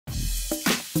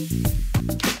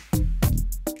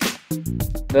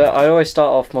But I always start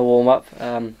off my warm-up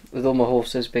with all my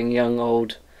horses being young,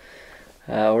 old,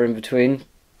 or in between,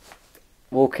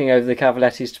 walking over the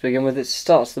cavalettis to begin with. It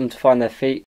starts them to find their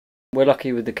feet. We're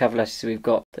lucky with the cavalettis we've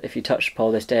got that if you touch the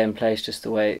pole they stay in place just the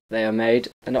way they are made.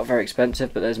 They're not very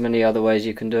expensive, but there's many other ways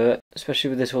you can do it. Especially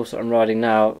with this horse that I'm riding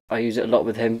now, I use it a lot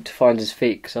with him to find his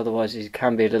feet, because otherwise he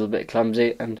can be a little bit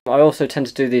clumsy. And I also tend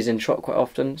to do these in trot quite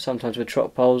often, sometimes with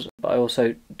trot poles, but I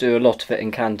also do a lot of it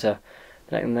in canter,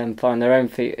 letting them find their own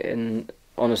feet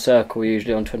on a circle,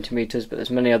 usually on 20 metres, but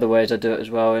there's many other ways I do it as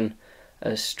well, in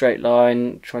a straight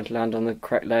line, trying to land on the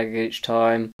correct leg each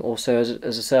time. Also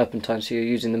as a serpentine, so you're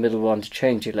using the middle one to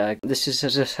change your leg. This is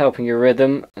just helping your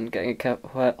rhythm, and getting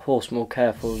a horse more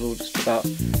careful is all just about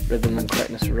rhythm and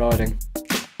correctness of riding.